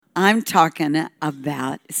I'm talking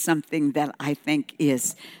about something that I think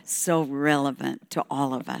is so relevant to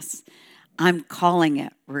all of us. I'm calling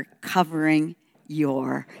it recovering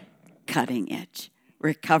your cutting edge.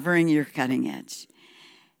 Recovering your cutting edge.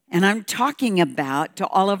 And I'm talking about, to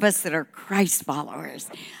all of us that are Christ followers,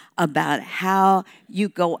 about how you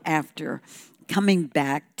go after coming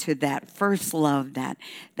back to that first love, that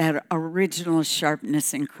original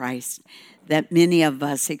sharpness in Christ that many of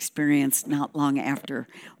us experienced not long after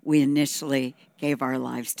we initially gave our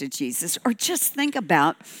lives to Jesus. Or just think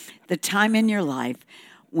about the time in your life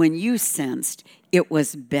when you sensed it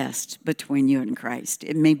was best between you and Christ.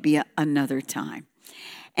 It may be another time.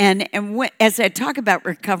 And as I talk about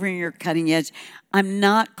recovering your cutting edge, I'm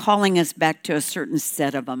not calling us back to a certain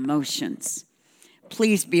set of emotions.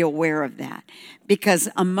 Please be aware of that, because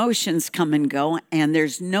emotions come and go, and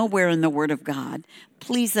there's nowhere in the Word of God,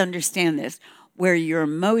 please understand this, where your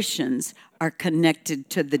emotions are connected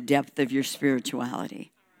to the depth of your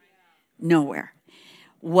spirituality. Nowhere.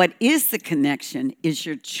 What is the connection is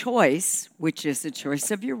your choice, which is the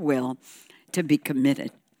choice of your will, to be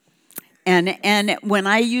committed. And when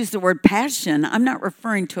I use the word passion, I'm not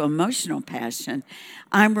referring to emotional passion.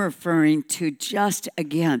 I'm referring to just,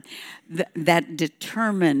 again, that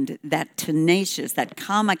determined, that tenacious, that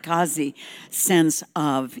kamikaze sense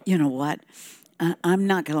of, you know what, I'm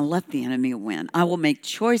not going to let the enemy win. I will make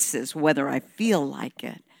choices whether I feel like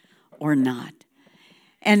it or not.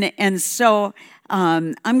 And so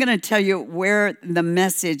I'm going to tell you where the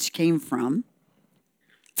message came from.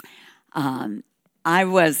 It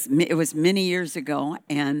was many years ago,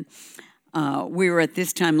 and we were at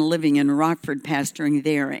this time living in Rockford, pastoring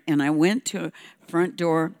there, and I went to the front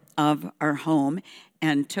door of our home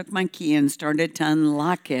and took my key and started to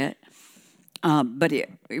unlock it, but it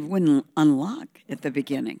wouldn't unlock at the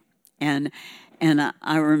beginning. And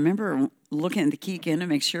I remember looking at the key again to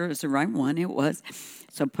make sure it was the right one. It was.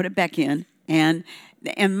 So I put it back in, and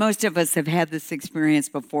most of us have had this experience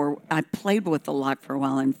before. I played with the lock for a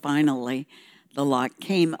while, and finally the lock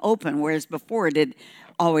came open, whereas before it had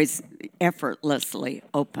always effortlessly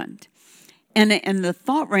opened. And the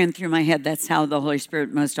thought ran through my head, that's how the Holy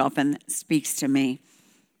Spirit most often speaks to me.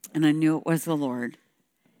 And I knew it was the Lord.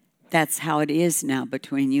 That's how it is now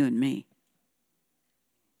between you and me.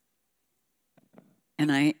 And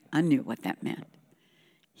I knew what that meant.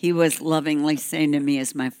 He was lovingly saying to me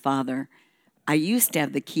as my Father, I used to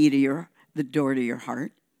have the key to the door to your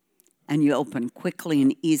heart, and you open quickly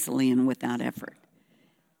and easily and without effort.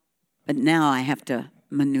 But now I have to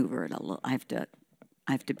maneuver it a little. I have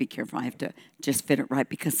to be careful. I have to just fit it right,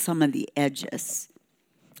 because some of the edges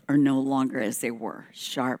are no longer as they were,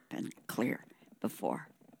 sharp and clear before.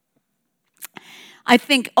 I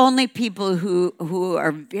think only people who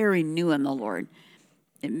are very new in the Lord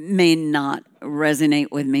may not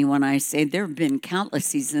resonate with me when I say there have been countless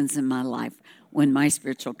seasons in my life when my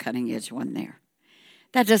spiritual cutting edge wasn't there.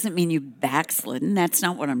 That doesn't mean you backslidden. That's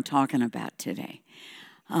not what I'm talking about today.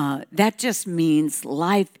 That just means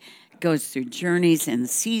life goes through journeys and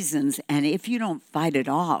seasons, and if you don't fight it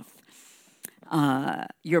off,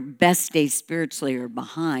 your best days spiritually are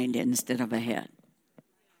behind instead of ahead.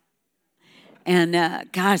 And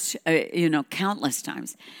countless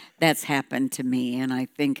times that's happened to me. And I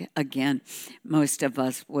think, again, most of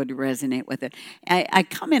us would resonate with it. I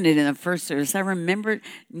commented in the first service, I remember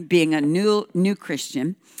being a new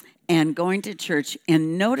Christian and going to church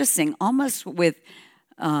and noticing almost with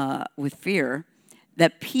fear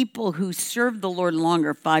that people who served the Lord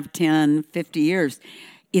longer, 5, 10, 50 years,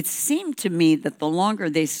 it seemed to me that the longer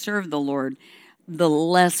they served the Lord, the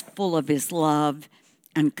less full of his love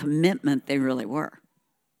and commitment they really were.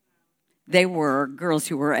 They were girls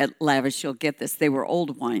who were at Lavish, you'll get this, they were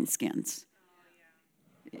old wineskins.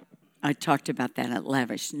 I talked about that at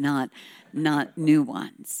Lavish, not new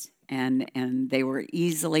ones. And they were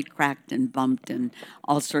easily cracked and bumped and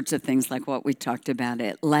all sorts of things like what we talked about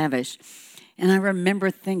at Lavish. And I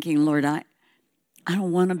remember thinking, Lord, I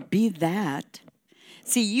don't want to be that.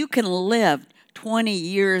 See, you can live 20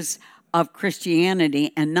 years of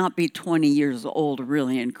Christianity and not be 20 years old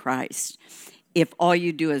really in Christ if all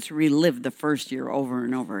you do is relive the first year over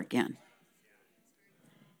and over again.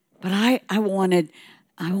 But I wanted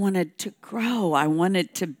to grow. I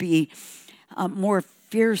wanted to be more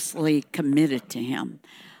fiercely committed to him.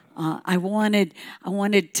 I wanted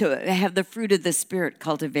to have the fruit of the Spirit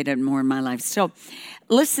cultivated more in my life. So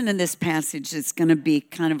listen to this passage. It's going to be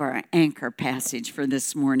kind of our anchor passage for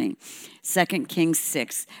this morning. 2 Kings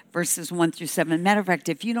 6, verses 1 through 7. Matter of fact,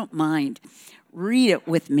 if you don't mind, read it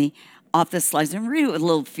with me off the slides and read it with a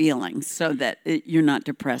little feeling so that you're not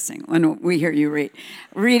depressing when we hear you read.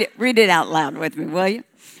 Read it out loud with me, will you?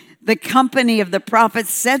 the company of the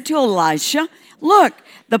prophets said to Elisha, "Look,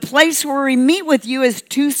 the place where we meet with you is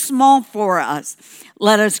too small for us.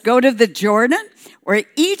 Let us go to the Jordan, where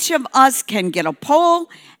each of us can get a pole,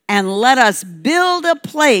 and let us build a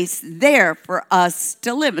place there for us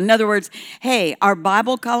to live." In other words, hey, our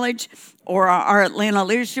Bible college or our Atlanta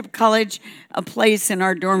Leadership College, a place in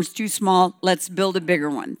our dorms too small, let's build a bigger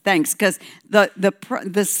one. Thanks. Because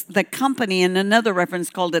the company, in another reference,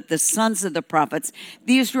 called it the Sons of the Prophets.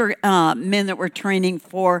 These were men that were training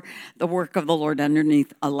for the work of the Lord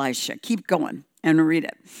underneath Elisha. Keep going and read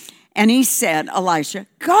it. And he said, Elisha,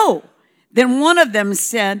 "Go." Then one of them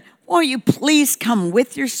said, "Won't you please come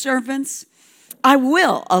with your servants?" "I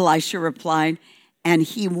will," Elisha replied, and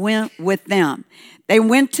he went with them. They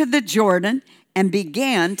went to the Jordan and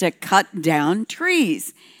began to cut down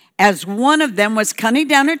trees. As one of them was cutting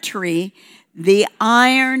down a tree, the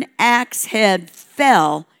iron axe head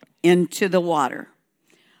fell into the water.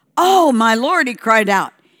 "Oh, my Lord," he cried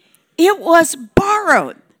out, "it was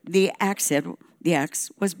borrowed." The axe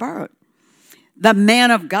was borrowed. The man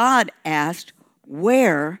of God asked,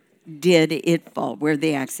 "Where did it fall?" Where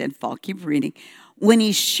the axe head fall? Keep reading. When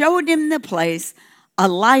he showed him the place,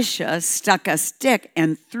 Elisha stuck a stick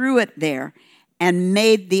and threw it there and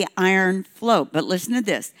made the iron float. But listen to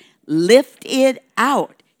this. "Lift it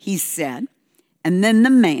out," he said. And then the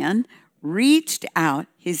man reached out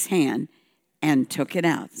his hand and took it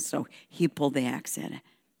out. So he pulled the axe head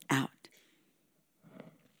out.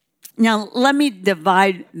 Now, let me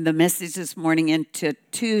divide the message this morning into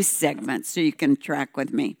two segments so you can track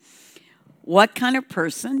with me. What kind of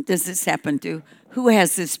person does this happen to? Who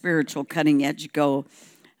has the spiritual cutting edge go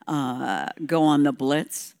on the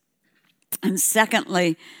blitz? And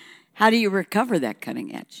secondly, how do you recover that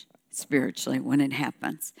cutting edge spiritually when it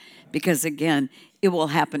happens? Because again, it will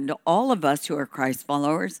happen to all of us who are Christ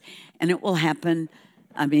followers, and it will happen,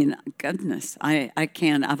 goodness,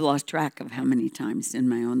 I've lost track of how many times in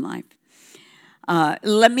my own life.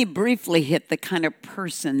 Let me briefly hit the kind of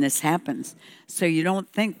person this happens, so you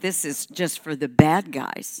don't think this is just for the bad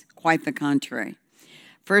guys. Quite the contrary.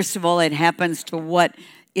 First of all, it happens to what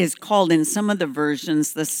is called in some of the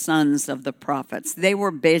versions the sons of the prophets. They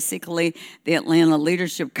were basically the Atlanta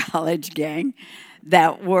Leadership College gang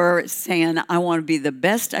that were saying, "I want to be the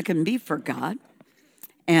best I can be for God."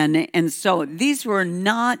 And so these were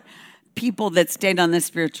not people that stayed on the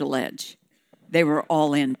spiritual edge. They were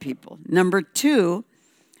all-in people. Number two,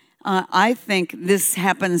 I think this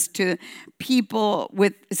happens to people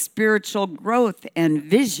with spiritual growth and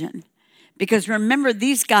vision. Because remember,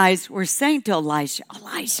 these guys were saying to Elisha,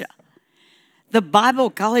 the Bible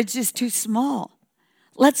college is too small.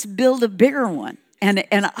 Let's build a bigger one. And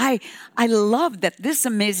I love that this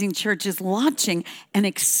amazing church is launching an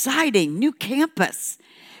exciting new campus.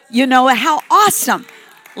 You know, how awesome.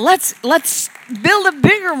 Let's build a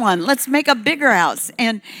bigger one. Let's make a bigger house.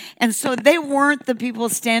 And so they weren't the people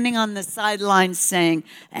standing on the sidelines saying,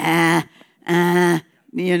 nah,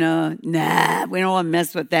 we don't want to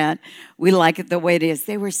mess with that. We like it the way it is.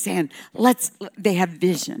 They were saying, they have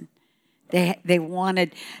vision. They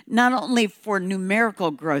wanted not only for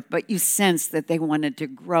numerical growth, but you sense that they wanted to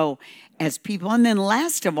grow as people. And then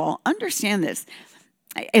last of all, understand this.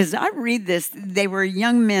 As I read this, they were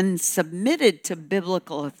young men submitted to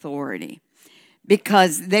biblical authority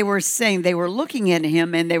because they were looking at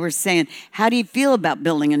him and they were saying, "How do you feel about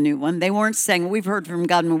building a new one?" They weren't saying, "We've heard from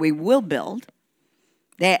God and we will build."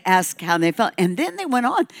 They asked how they felt. And then they went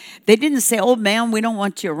on. They didn't say, "Old man, we don't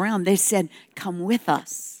want you around." They said, "Come with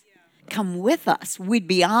us. Come with us. We'd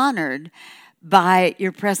be honored by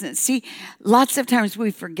your presence." See, lots of times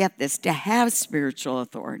we forget this. To have spiritual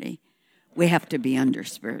authority, we have to be under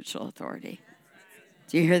spiritual authority.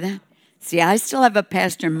 Do you hear that? See, I still have a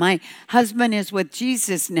pastor. My husband is with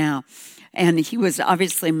Jesus now, and he was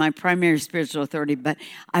obviously my primary spiritual authority, but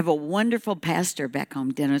I have a wonderful pastor back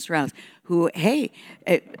home, Dennis Rouse, who,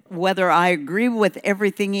 whether I agree with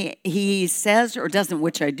everything he says or doesn't,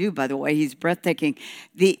 which I do, by the way, he's breathtaking,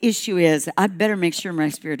 the issue is I better make sure my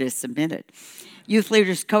spirit is submitted. Youth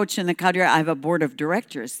leaders coach in the cadre. I have a board of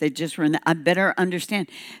directors. They just run that. I better understand.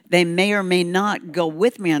 They may or may not go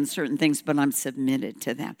with me on certain things, but I'm submitted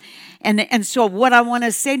to them. And so what I want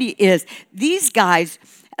to say to you is these guys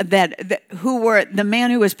who were the man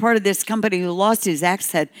who was part of this company who lost his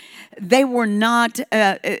axe head, they were not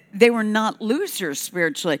losers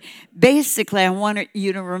spiritually. Basically, I want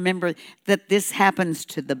you to remember that this happens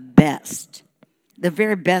to the best. The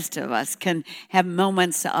very best of us can have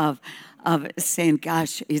moments of saying,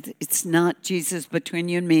 "Gosh, it's not Jesus between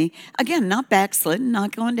you and me." Again, not backslidden,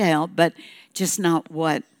 not going to hell, but just not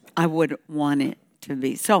what I would want it to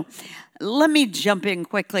be. So let me jump in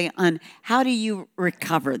quickly on how do you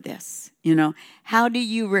recover this? How do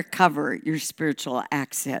you recover your spiritual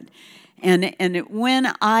accent? And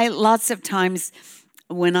lots of times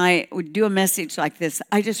when I would do a message like this,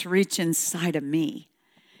 I just reach inside of me.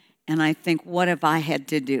 And I think, what have I had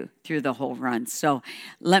to do through the whole run? So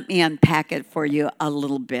let me unpack it for you a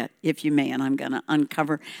little bit, if you may. And I'm going to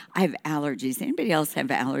uncover. I have allergies. Anybody else have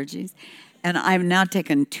allergies? And I've now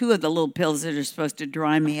taken 2 of the little pills that are supposed to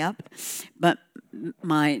dry me up. But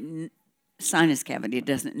my sinus cavity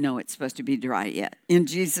doesn't know it's supposed to be dry yet. In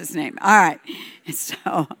Jesus' name. All right.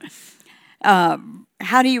 So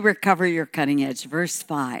how do you recover your cutting edge? Verse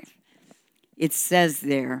 5. It says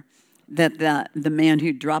there that the man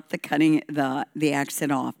who dropped the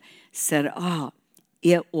accent off said, "Oh,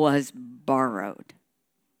 it was borrowed."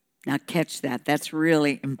 Now catch that. That's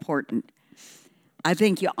really important. I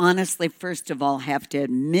think you honestly, first of all, have to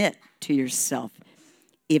admit to yourself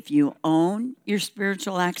if you own your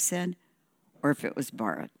spiritual accent or if it was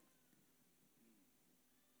borrowed.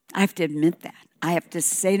 I have to admit that. I have to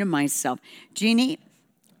say to myself, Jeannie,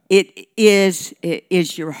 is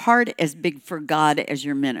your heart as big for God as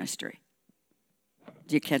your ministry?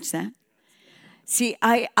 Do you catch that? See,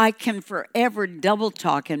 I can forever double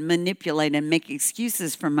talk and manipulate and make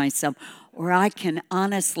excuses for myself, or I can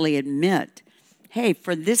honestly admit, hey,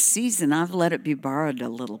 for this season, I've let it be borrowed a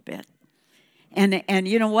little bit. And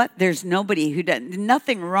you know what? There's nobody who does,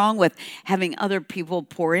 nothing wrong with having other people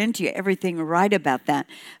pour into you, everything right about that.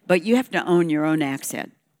 But you have to own your own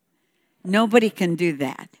accent. Nobody can do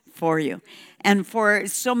that for you. And for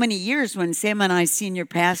so many years when Sam and I senior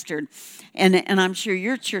pastored, and I'm sure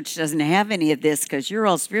your church doesn't have any of this because you're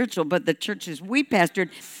all spiritual, but the churches we pastored,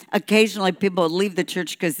 occasionally people would leave the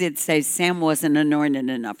church because they'd say Sam wasn't anointed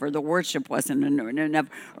enough or the worship wasn't anointed enough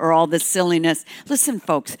or all the silliness. Listen,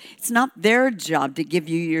 folks, it's not their job to give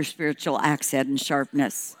you your spiritual accent and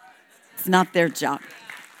sharpness. It's not their job.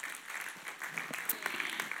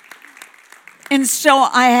 And so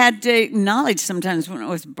I had to acknowledge sometimes when it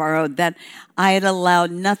was borrowed that I had allowed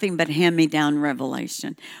nothing but hand-me-down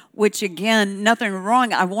revelation, which, again, nothing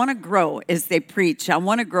wrong. I want to grow as they preach. I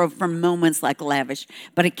want to grow from moments like Lavish,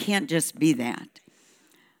 but it can't just be that.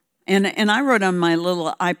 And I wrote on my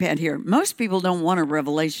little iPad here, most people don't want a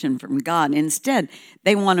revelation from God. Instead,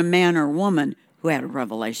 they want a man or woman who had a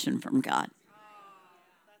revelation from God.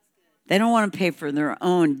 They don't want to pay for their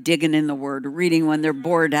own digging in the Word, reading when they're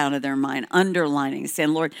bored out of their mind, underlining, saying,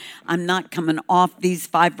 Lord, I'm not coming off these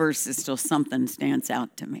 5 verses till something stands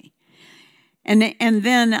out to me. And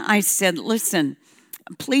then I said, listen,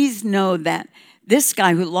 please know that this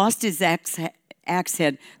guy who lost his axe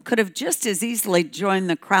head could have just as easily joined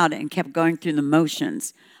the crowd and kept going through the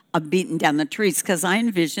motions of beating down the trees, because I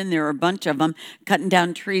envision there were a bunch of them cutting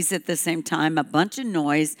down trees at the same time, a bunch of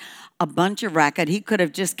noise, a bunch of racket. He could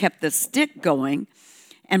have just kept the stick going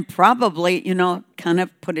and probably, kind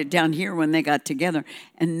of put it down here when they got together,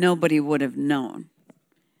 and nobody would have known.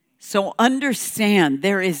 So understand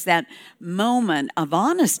there is that moment of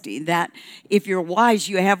honesty that if you're wise,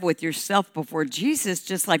 you have with yourself before Jesus,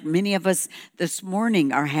 just like many of us this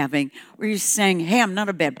morning are having, where you're saying, hey, I'm not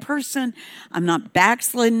a bad person. I'm not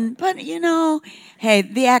backslidden. But, hey,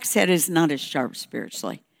 the axe head is not as sharp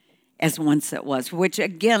spiritually as once it was, which,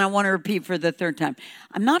 again, I want to repeat for the 3rd time.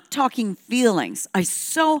 I'm not talking feelings.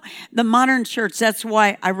 The modern church, that's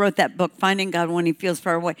why I wrote that book, Finding God When He Feels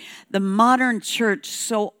Far Away. The modern church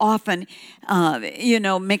so often,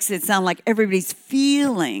 makes it sound like everybody's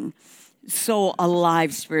feeling so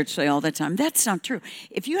alive spiritually all the time. That's not true.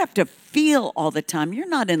 If you have to feel all the time, you're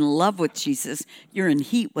not in love with Jesus. You're in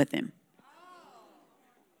heat with Him.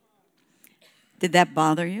 Did that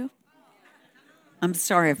bother you? I'm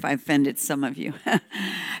sorry if I offended some of you.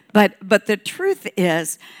 But the truth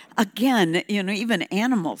is, again, even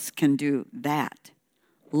animals can do that.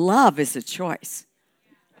 Love is a choice,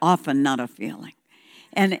 often not a feeling.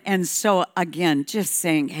 And so, again, just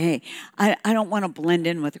saying, hey, I don't want to blend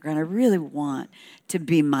in with the crowd. I really want to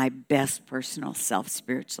be my best personal self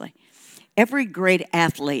spiritually. Every great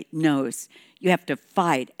athlete knows you have to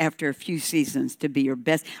fight after a few seasons to be your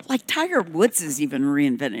best. Like Tiger Woods has even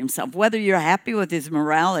reinvented himself. Whether you're happy with his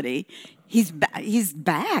morality, he's back.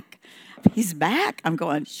 He's back. I'm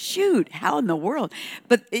going, shoot, how in the world?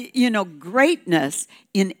 But, greatness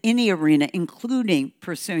in any arena, including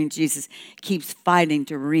pursuing Jesus, keeps fighting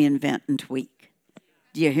to reinvent and tweak.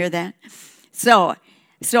 Do you hear that? So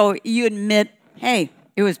you admit, hey,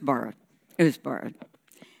 it was borrowed. It was borrowed.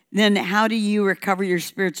 Then how do you recover your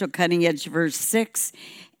spiritual cutting edge? Verse 6,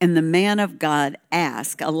 and the man of God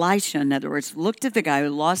asked, Elisha, in other words, looked at the guy who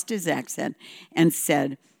lost his accent and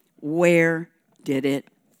said, where did it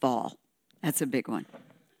fall? That's a big one.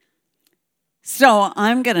 So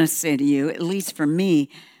I'm going to say to you, at least for me,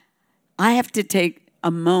 I have to take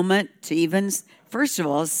a moment to even, first of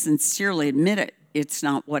all, sincerely admit it. It's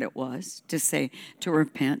not what it was. To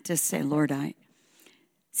repent, to say, Lord, I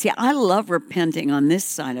love repenting on this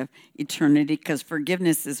side of eternity because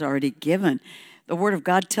forgiveness is already given. The Word of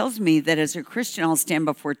God tells me that as a Christian, I'll stand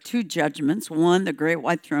before two judgments. One, the great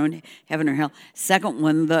white throne, heaven or hell. Second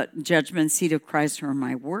one, the judgment seat of Christ, where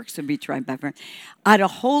my works will be tried by fire. I'd a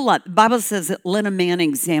whole lot, the Bible says that let a man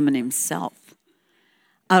examine himself.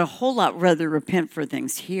 I'd a whole lot rather repent for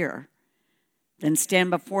things here than stand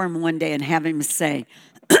before him one day and have him say,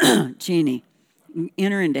 Jeannie,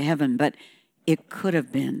 enter into heaven, but it could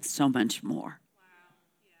have been so much more.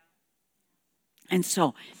 And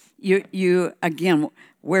so you again,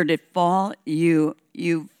 where did it fall? You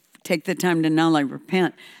take the time to not only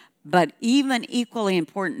repent, but even equally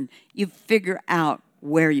important, you figure out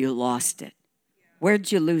where you lost it.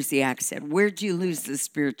 Where'd you lose the accent? Where'd you lose the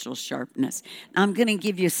spiritual sharpness? Now, I'm going to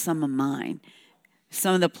give you some of mine.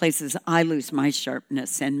 Some of the places I lose my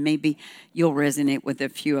sharpness, and maybe you'll resonate with a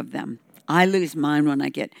few of them. I lose mine when I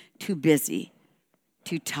get too busy,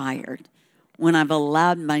 too tired, when I've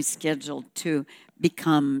allowed my schedule to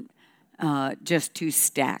become just too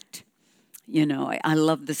stacked. You know, I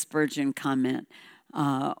love the Spurgeon comment,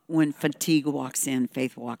 when fatigue walks in,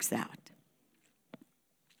 faith walks out.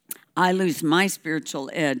 I lose my spiritual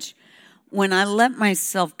edge when I let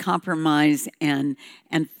myself compromise and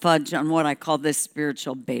fudge on what I call the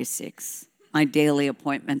spiritual basics, my daily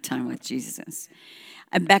appointment time with Jesus.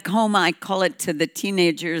 And back home, I call it to the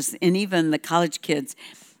teenagers and even the college kids.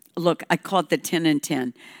 Look, I call it the 10 and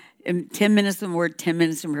 10. 10 minutes in the Word, 10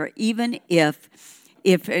 minutes in prayer. Even if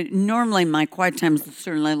normally my quiet time is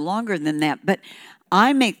certainly longer than that, but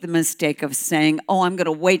I make the mistake of saying, I'm going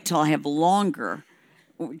to wait till I have longer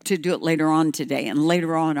to do it later on today, and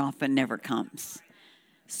later on often never comes.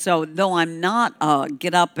 So though I'm not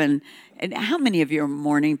get up and how many of you are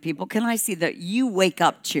morning people? Can I see that you wake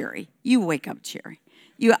up cheery? You wake up cheery.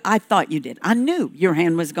 I thought you did. I knew your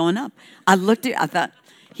hand was going up. I looked at I thought,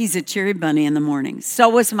 he's a cheery bunny in the morning. So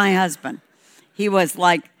was my husband. He was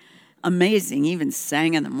like amazing, he even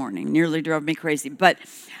sang in the morning, nearly drove me crazy. But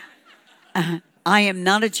I am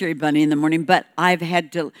not a cheery bunny in the morning, but I've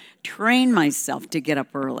had to train myself to get up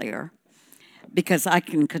earlier because I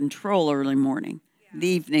can control early morning. The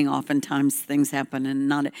evening, oftentimes, things happen and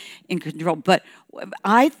not in control. But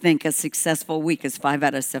I think a successful week is 5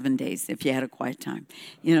 out of 7 days if you had a quiet time.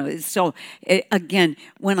 You know, so again,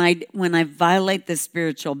 when I violate the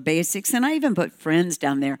spiritual basics, and I even put friends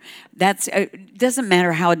down there, it doesn't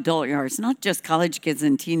matter how adult you are. It's not just college kids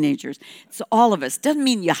and teenagers. It's all of us. Doesn't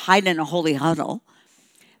mean you hide in a holy huddle.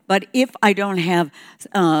 But if I don't have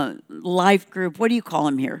life group, what do you call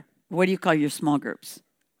them here? What do you call your small groups?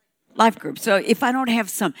 Life group. So if I don't have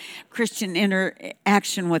some Christian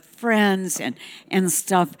interaction with friends and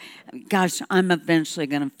stuff, gosh, I'm eventually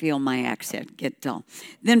going to feel my accent get dull.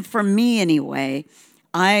 Then for me anyway,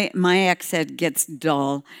 my accent gets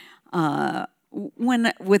dull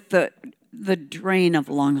when with the drain of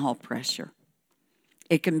long haul pressure.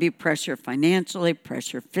 It can be pressure financially,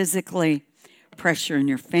 pressure physically, pressure in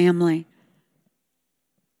your family.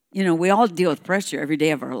 You know, we all deal with pressure every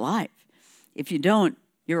day of our life. If you don't,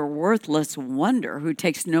 you're a worthless wonder who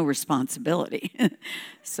takes no responsibility.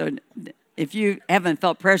 So if you haven't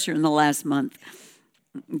felt pressure in the last month,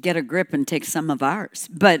 get a grip and take some of ours.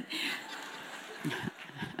 But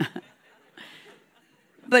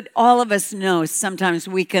all of us know sometimes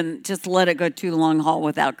we can just let it go too long haul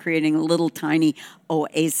without creating little tiny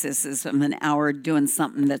oases of an hour doing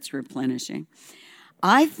something that's replenishing.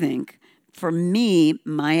 I think for me,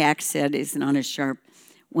 my accent is not as sharp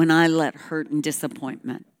when I let hurt and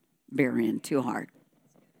disappointment bear in too hard.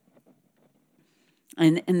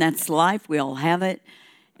 And that's life. We all have it.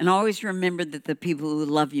 And always remember that the people who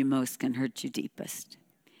love you most can hurt you deepest.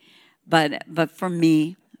 But for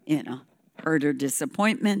me, hurt or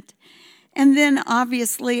disappointment. And then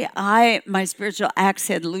obviously my spiritual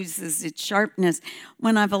accent loses its sharpness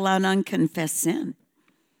when I've allowed unconfessed sin.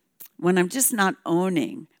 When I'm just not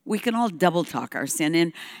owning. We can all double talk our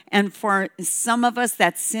sin. And for some of us,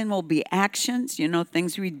 that sin will be actions,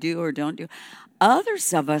 things we do or don't do.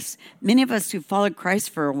 Others of us, many of us who followed Christ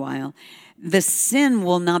for a while, the sin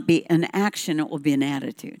will not be an action, it will be an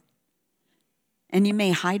attitude. And you may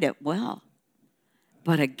hide it well.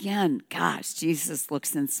 But again, gosh, Jesus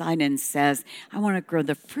looks inside and says, I want to grow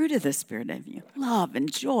the fruit of the Spirit in you. Love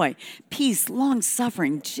and joy, peace,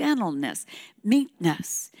 long-suffering, gentleness,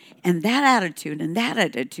 meekness. And that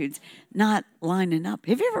attitude's not lining up.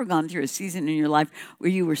 Have you ever gone through a season in your life where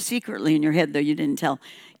you were secretly in your head, though you didn't tell,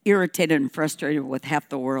 irritated and frustrated with half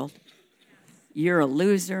the world? You're a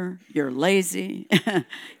loser, you're lazy,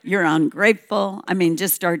 you're ungrateful. I mean,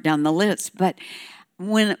 just start down the list. But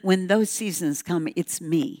when those seasons come, it's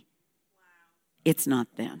me. It's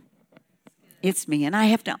not them. It's me. And I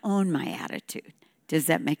have to own my attitude. Does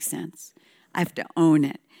that make sense? I have to own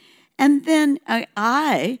it. And then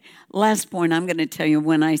last point I'm going to tell you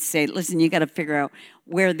when I say, listen, you got to figure out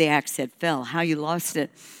where the axe head fell, how you lost it.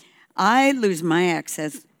 I lose my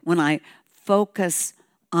access when I focus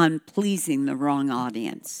on pleasing the wrong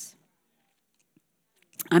audience.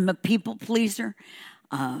 I'm a people pleaser.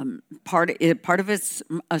 Part of it's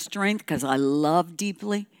a strength because I love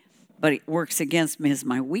deeply, but it works against me as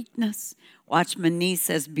my weakness. Watchman Nee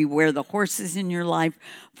says, beware the horses in your life,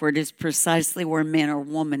 for it is precisely where a man or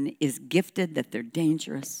woman is gifted that they're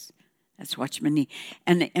dangerous. That's Watchman Nee.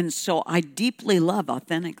 And so I deeply love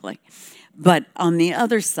authentically. But on the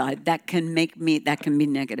other side, that can be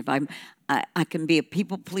negative. I can be a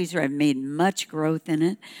people pleaser. I've made much growth in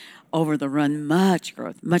it. Over the run, much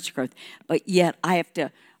growth. But yet I have to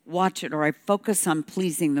watch it or I focus on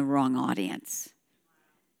pleasing the wrong audience.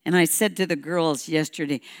 And I said to the girls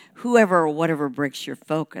yesterday, whoever or whatever breaks your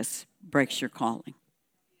focus breaks your calling.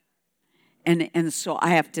 And so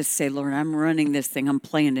I have to say, Lord, I'm running this thing. I'm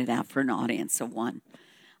playing it out for an audience of one.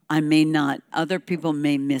 I may not, other people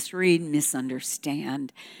may misread,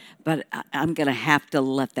 misunderstand, but I'm going to have to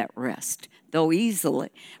let that rest. Though easily,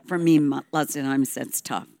 for me, lots of times that's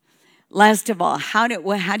tough. Last of all, how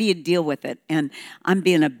do you deal with it? And I'm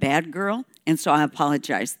being a bad girl, and so I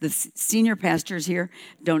apologize. The senior pastors here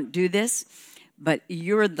don't do this, but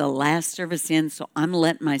you're the last service in, so I'm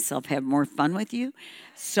letting myself have more fun with you.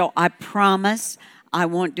 So I promise I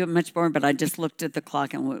won't do it much more, but I just looked at the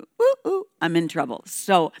clock and went, ooh, I'm in trouble.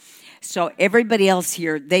 So everybody else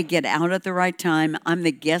here, they get out at the right time. I'm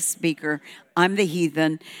the guest speaker. I'm the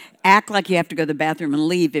heathen. Act like you have to go to the bathroom and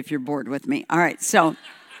leave if you're bored with me. All right, so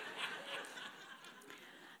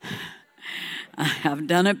I've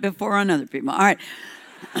done it before on other people. All right.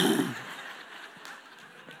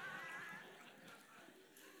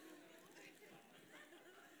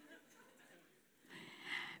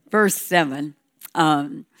 Verse 7,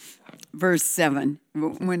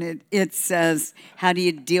 when it says, how do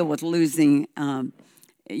you deal with losing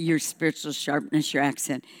your spiritual sharpness, your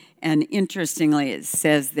accent? And interestingly, it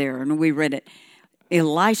says there, and we read it,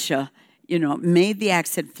 Elisha, made the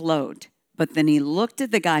axe head float. But then he looked at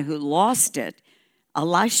the guy who lost it.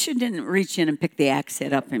 Elisha didn't reach in and pick the axe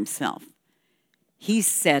head up himself. He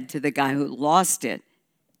said to the guy who lost it,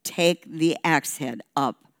 take the axe head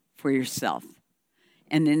up for yourself.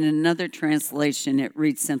 And in another translation, it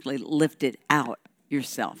reads simply, lift it out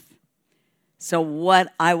yourself. So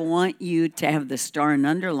what I want you to have the star and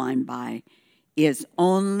underline by is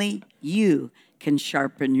only you can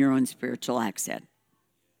sharpen your own spiritual axe head.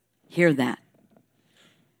 Hear that.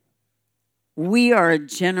 We are a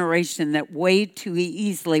generation that way too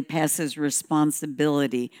easily passes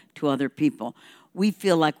responsibility to other people. We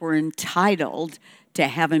feel like we're entitled to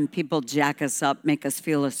having people jack us up, make us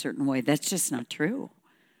feel a certain way. That's just not true.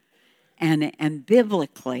 And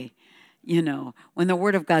biblically, when the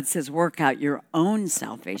Word of God says work out your own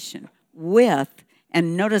salvation with,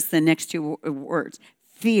 and notice the next two words,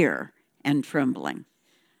 fear and trembling.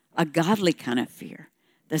 A godly kind of fear.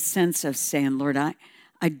 The sense of saying, Lord,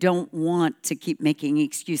 I don't want to keep making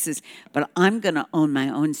excuses, but I'm going to own my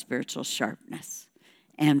own spiritual sharpness.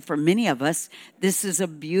 And for many of us, this is a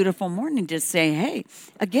beautiful morning to say, hey,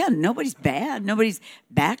 again, nobody's bad, nobody's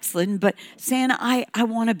backslidden, but saying, I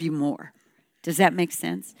want to be more. Does that make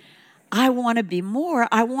sense? I want to be more.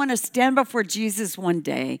 I want to stand before Jesus one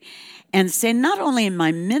day and say, not only in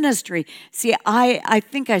my ministry, see, I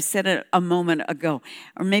think I said it a moment ago,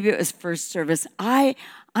 or maybe it was first service,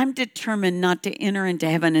 I'm determined not to enter into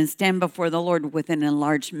heaven and stand before the Lord with an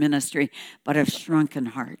enlarged ministry, but a shrunken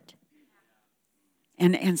heart.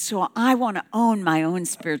 And so I want to own my own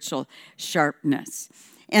spiritual sharpness.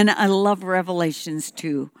 And I love Revelations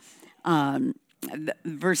 2.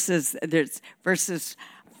 There's verses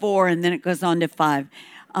 4, and then it goes on to 5,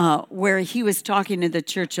 where he was talking to the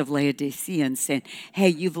church of Laodicea and saying, hey,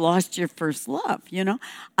 you've lost your first love.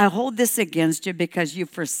 I hold this against you because you've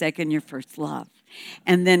forsaken your first love.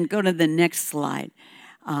 And then go to the next slide.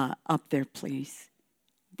 Up there, please.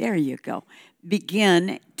 There you go.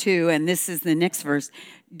 Begin to, and this is the next verse,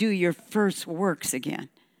 do your first works again.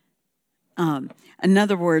 In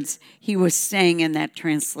other words, he was saying in that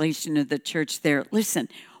translation of the church there, listen,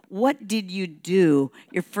 what did you do,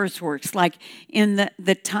 your first works? Like in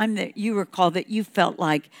the time that you recall that you felt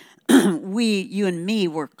like you and me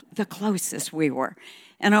were the closest we were.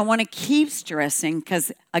 And I want to keep stressing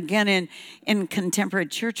because, again, in contemporary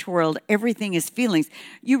church world, everything is feelings.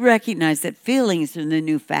 You recognize that feelings are the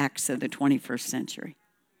new facts of the 21st century.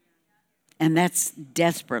 And that's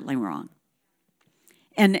desperately wrong.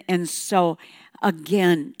 And so,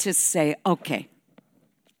 again, to say, okay,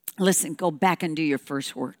 listen, go back and do your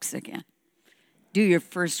first works again. Do your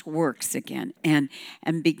first works again and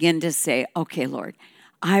begin to say, okay, Lord,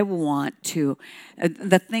 I want to,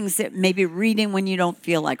 the things that maybe reading when you don't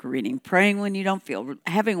feel like reading, praying when you don't feel,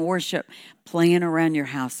 having worship, playing around your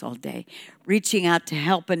house all day, reaching out to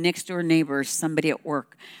help a next door neighbor or somebody at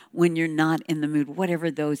work when you're not in the mood,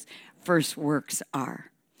 whatever those first works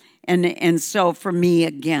are. And so for me,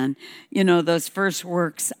 again, those first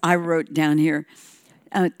works I wrote down here,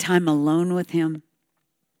 time alone with him,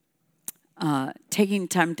 taking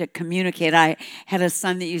time to communicate. I had a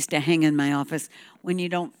son that used to hang in my office. When you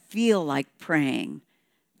don't feel like praying,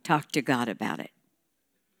 talk to God about it.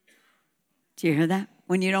 Do you hear that?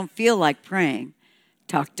 When you don't feel like praying,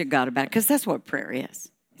 talk to God about it. Because that's what prayer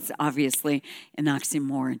is. It's obviously an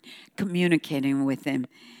oxymoron, communicating with him.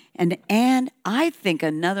 And I think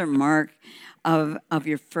another mark of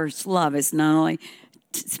your first love is not only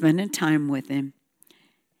spending time with him,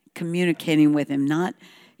 communicating with him, not...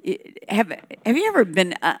 Have you ever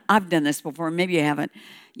been, I've done this before, maybe you haven't.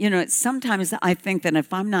 Sometimes I think that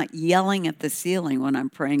if I'm not yelling at the ceiling when I'm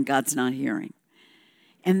praying, God's not hearing.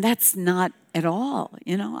 And that's not at all,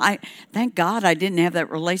 I thank God I didn't have that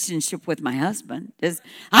relationship with my husband.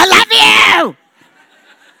 I love you!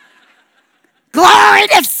 Glory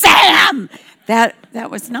to Sam! That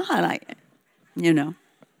was not,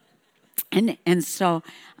 And so,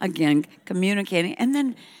 again, communicating, and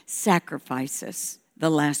then sacrifices. The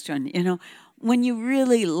last one, when you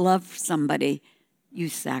really love somebody, you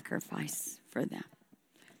sacrifice for them.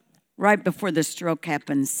 Right before the stroke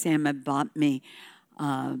happened, Sam had bought me,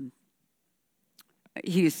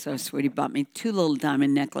 he was so sweet, he bought me 2 little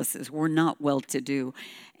diamond necklaces. We're not well-to-do.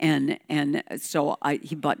 And so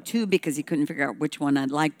he bought 2 because he couldn't figure out which one I'd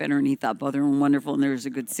like better, and he thought both were wonderful, and there was a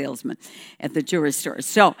good salesman at the jewelry store.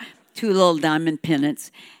 So 2 little diamond pendants.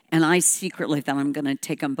 And I secretly thought I'm going to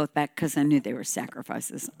take them both back because I knew they were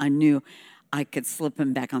sacrifices. I knew I could slip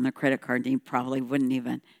them back on the credit card and he probably wouldn't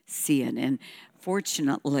even see it. And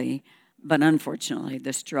fortunately, but unfortunately,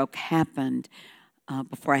 the stroke happened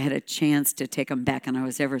before I had a chance to take them back. And I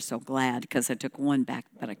was ever so glad because I took one back,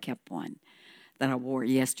 but I kept one that I wore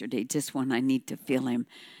yesterday, just when I need to feel him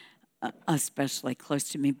especially close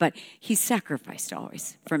to me. But he sacrificed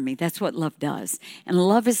always for me. That's what love does. And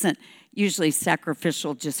love isn't usually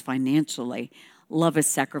sacrificial just financially. Love is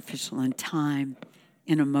sacrificial in time,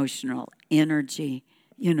 in emotional energy,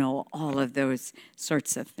 all of those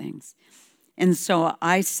sorts of things. And so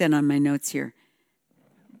I said on my notes here,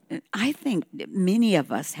 I think many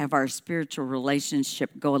of us have our spiritual relationship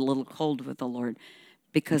go a little cold with the Lord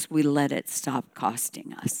because we let it stop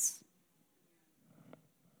costing us.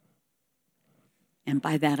 And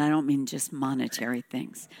by that, I don't mean just monetary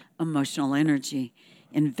things, emotional energy,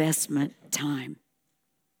 investment, time,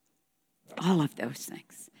 all of those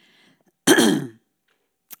things.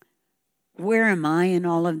 Where am I in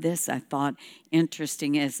all of this? I thought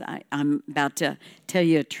interesting is I'm about to tell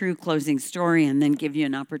you a true closing story and then give you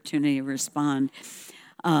an opportunity to respond.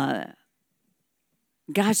 I'm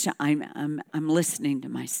listening to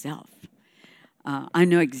myself. I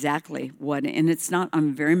know exactly what, and it's not,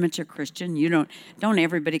 I'm very much a Christian. Don't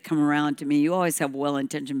everybody come around to me. You always have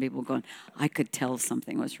well-intentioned people going, I could tell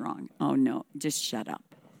something was wrong. Oh, no, just shut up.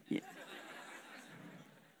 Yeah.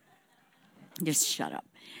 Just shut up.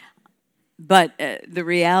 But the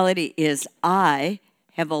reality is I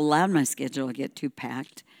have allowed my schedule to get too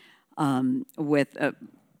packed with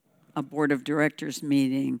a board of directors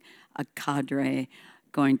meeting, a cadre,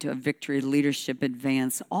 going to a Victory Leadership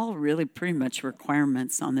Advance, all really pretty much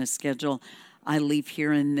requirements on this schedule. I leave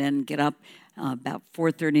here and then get up about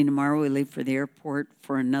 4:30 tomorrow. We leave for the airport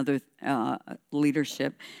for another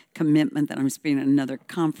leadership commitment that I'm speaking at another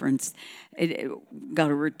conference.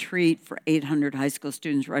 Got a retreat for 800 high school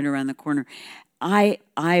students right around the corner.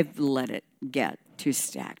 I've let it get too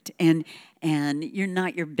stacked. And you're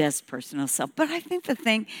not your best personal self. But I think the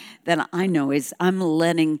thing that I know is I'm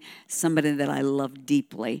letting somebody that I love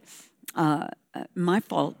deeply, my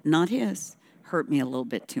fault, not his, hurt me a little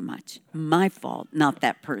bit too much. My fault, not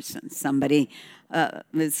that person. Somebody that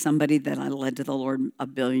I led to the Lord a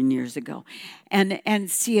billion years ago. And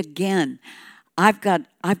see, again, I've got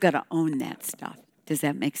to own that stuff. Does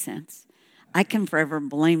that make sense? I can forever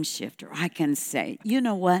blame shift, or I can say, you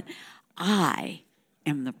know what? I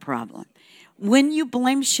am the problem. When you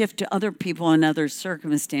blame shift to other people and other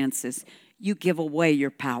circumstances, you give away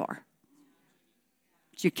your power.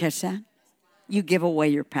 Did you catch that? You give away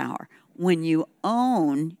your power. When you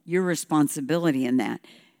own your responsibility in that,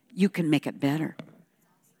 you can make it better.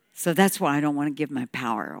 So that's why I don't want to give my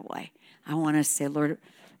power away. I want to say, Lord,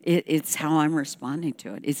 it's how I'm responding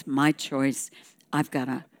to it. It's my choice. I've got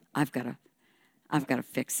to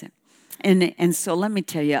fix it. And so let me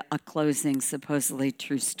tell you a closing, supposedly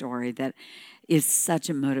true story that is such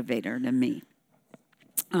a motivator to me.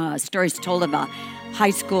 Stories told about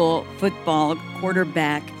high school football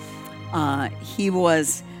quarterback. He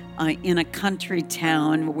was in a country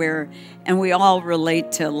town where, and we all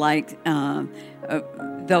relate to like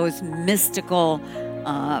those mystical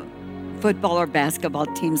football or basketball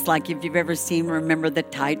teams, like if you've ever seen Remember the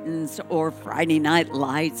Titans or Friday Night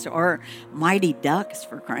Lights or Mighty Ducks,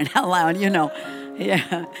 for crying out loud,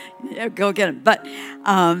 yeah, go get them. But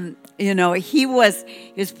he was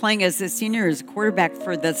playing as a senior, as a quarterback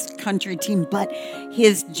for this country team, but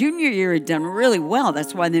his junior year had done really well.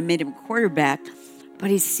 That's why they made him quarterback.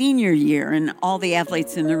 But his senior year, and all the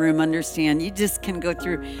athletes in the room understand, you just can go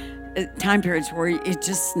through time periods where it's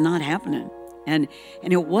just not happening. And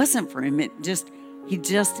it wasn't for him. It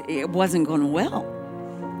wasn't going well.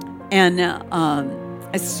 And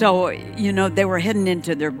so, they were heading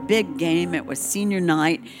into their big game. It was senior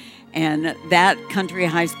night. And that country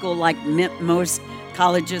high school, like most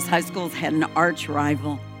colleges, high schools, had an arch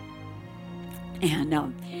rival. And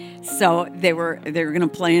so they were going to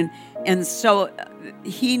play. And so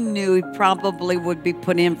he knew he probably would be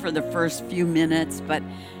put in for the first few minutes, but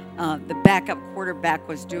the backup quarterback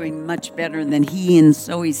was doing much better than he, and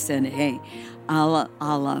so he said, "Hey, I'll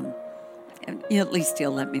at least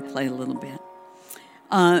he'll let me play a little bit."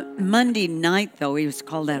 Monday night, though, he was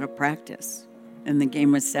called out of practice, and the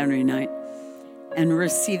game was Saturday night, and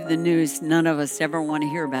received the news none of us ever want to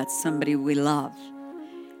hear about somebody we love.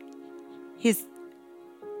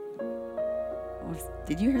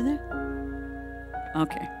 Did you hear that?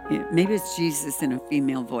 Okay, maybe it's Jesus in a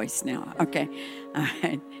female voice now. Okay, all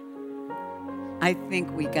right. I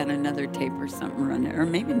think we got another tape or something running, or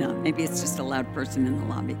maybe not. Maybe it's just a loud person in the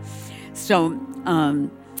lobby. So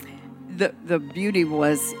the beauty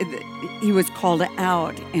was he was called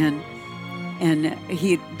out, and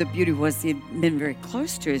the beauty was he'd been very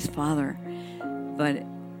close to his father, but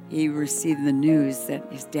he received the news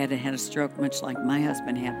that his dad had had a stroke, much like my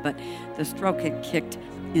husband had, but the stroke had kicked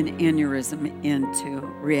an aneurysm into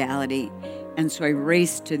reality, and so he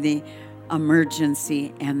raced to the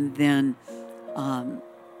emergency, and then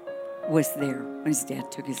was there when his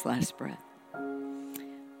dad took his last breath.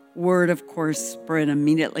 Word, of course, spread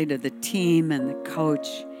immediately to the team and the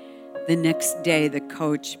coach. The next day, the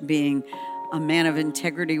coach, being a man of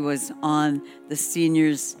integrity, was on the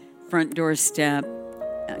seniors' front doorstep,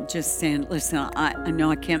 just saying, "Listen, I know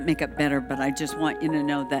I can't make it better, but I just want you to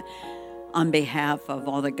know that on behalf of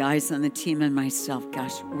all the guys on the team and myself,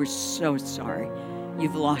 gosh, we're so sorry.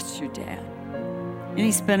 You've lost your dad." And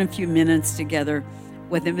he spent a few minutes together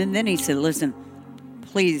with him. And then he said, "Listen,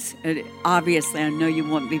 please, obviously, I know you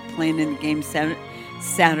won't be playing in the game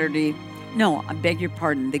Saturday. No, I beg your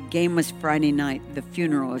pardon. The game was Friday night. The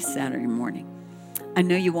funeral was Saturday morning. I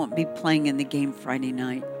know you won't be playing in the game Friday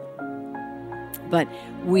night, but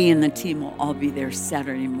we and the team will all be there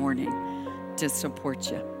Saturday morning to support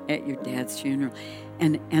you at your dad's funeral."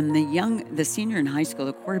 And the senior in high school,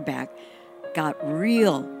 the quarterback, got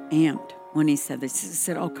real amped when he said this. He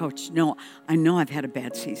said, "Oh, Coach, no, I know I've had a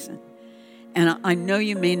bad season. And I know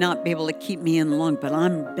you may not be able to keep me in long, but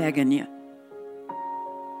I'm begging you.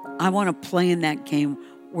 I want to play in that game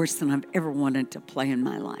worse than I've ever wanted to play in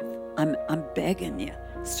my life. I'm begging you,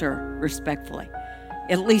 sir, respectfully.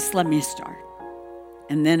 At least let me start.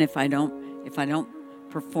 And then if I don't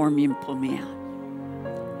perform, you can pull me out."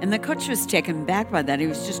 And the coach was taken back by that. He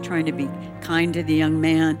was just trying to be kind to the young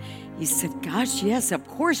man. He said, "Gosh, yes, of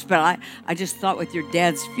course, but I just thought with your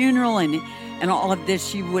dad's funeral and all of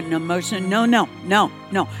this, you wouldn't emotion." No,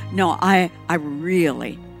 I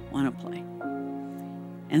really want to play."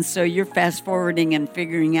 And so you're fast forwarding and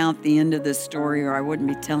figuring out the end of the story, or I wouldn't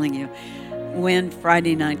be telling you. When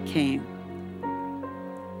Friday night came,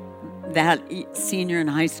 that senior in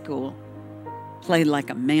high school played like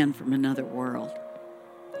a man from another world.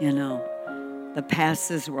 The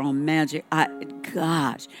passes were all magic.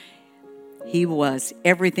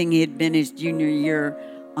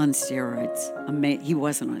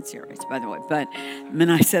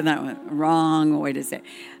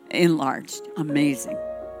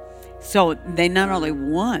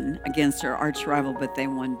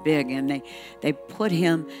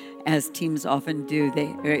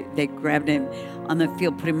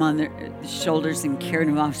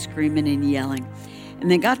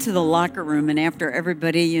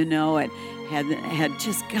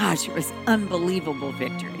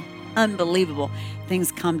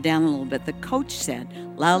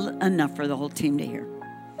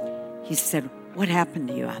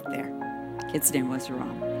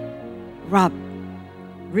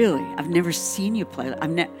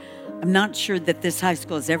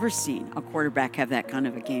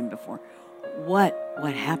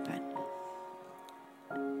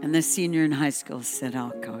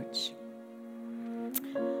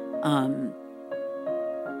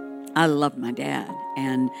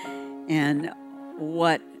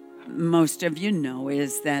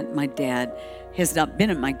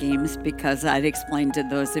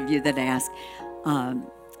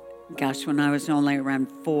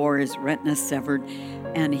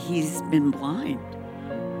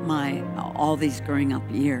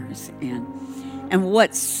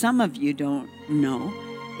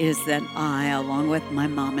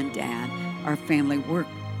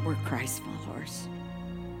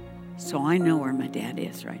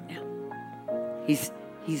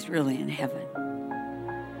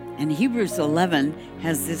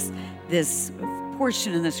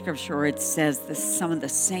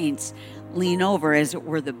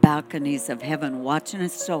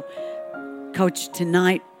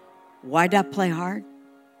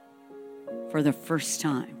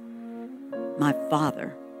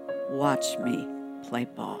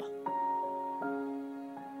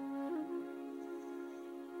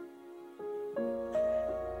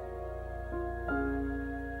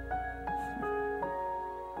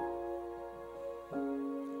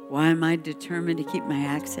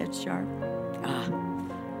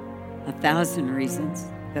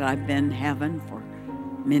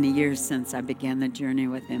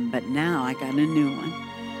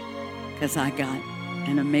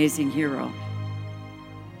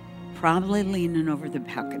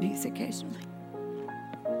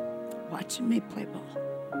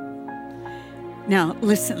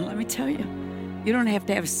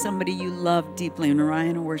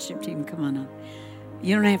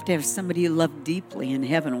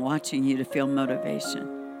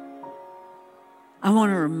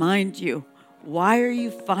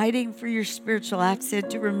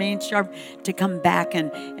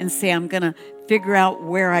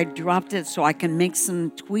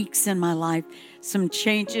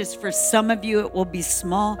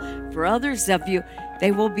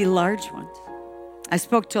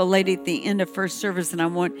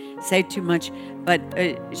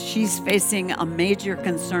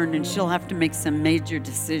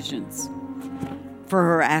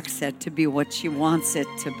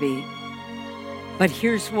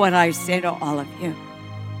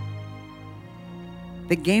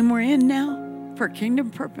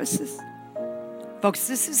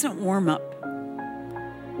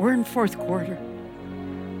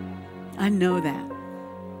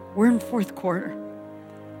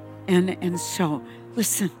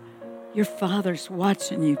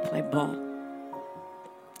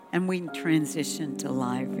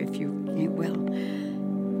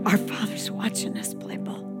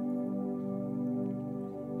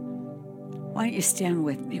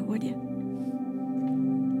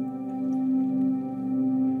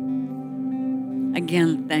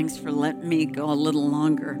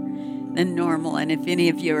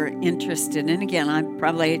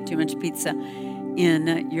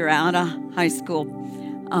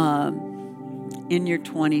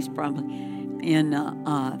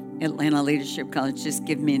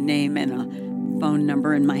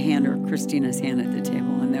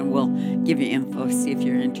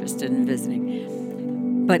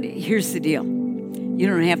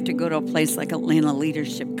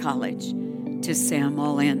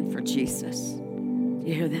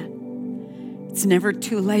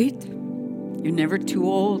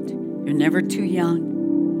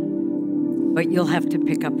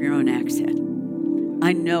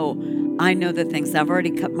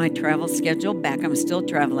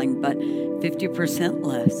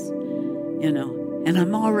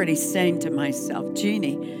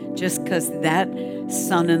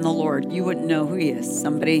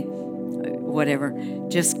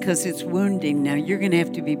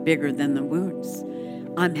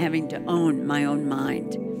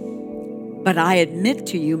 But I admit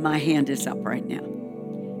to you, my hand is up right now.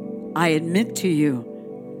 I admit to you,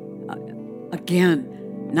 again,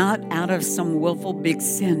 not out of some willful big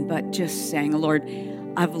sin, but just saying, Lord,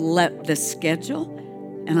 I've let the schedule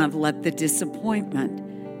and I've let the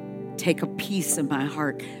disappointment take a piece of my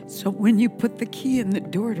heart. So when you put the key in the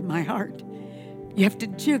door to my heart, you have to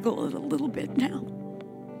jiggle it a little bit now.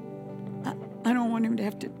 I don't want him to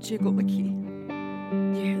have to jiggle the key.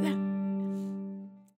 You hear that?